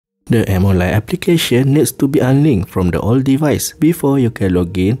The AmOnline application needs to be unlinked from the old device before you can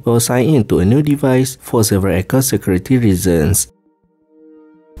log in or sign in to a new device for several account security reasons.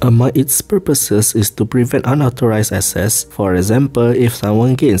 Among its purposes is to prevent unauthorized access. For example, if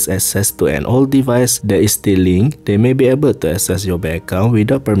someone gains access to an old device that is still linked, they may be able to access your bank account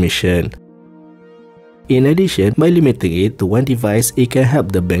without permission. In addition, by limiting it to one device, it can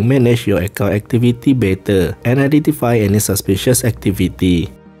help the bank manage your account activity better and identify any suspicious activity.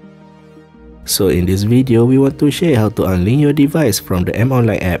 So in this video, we want to share how to unlink your device from the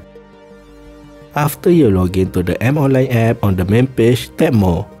AmOnline app. After you log into the AmOnline app, on the main page, tap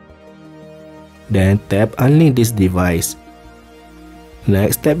More. Then tap Unlink this device.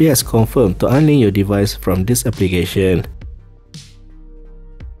 Next, tap Yes Confirm to unlink your device from this application.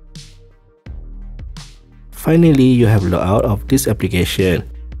 Finally, you have logged out of this application.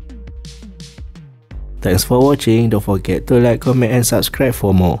 Thanks for watching. Don't forget to like, comment and subscribe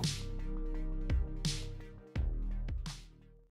for more.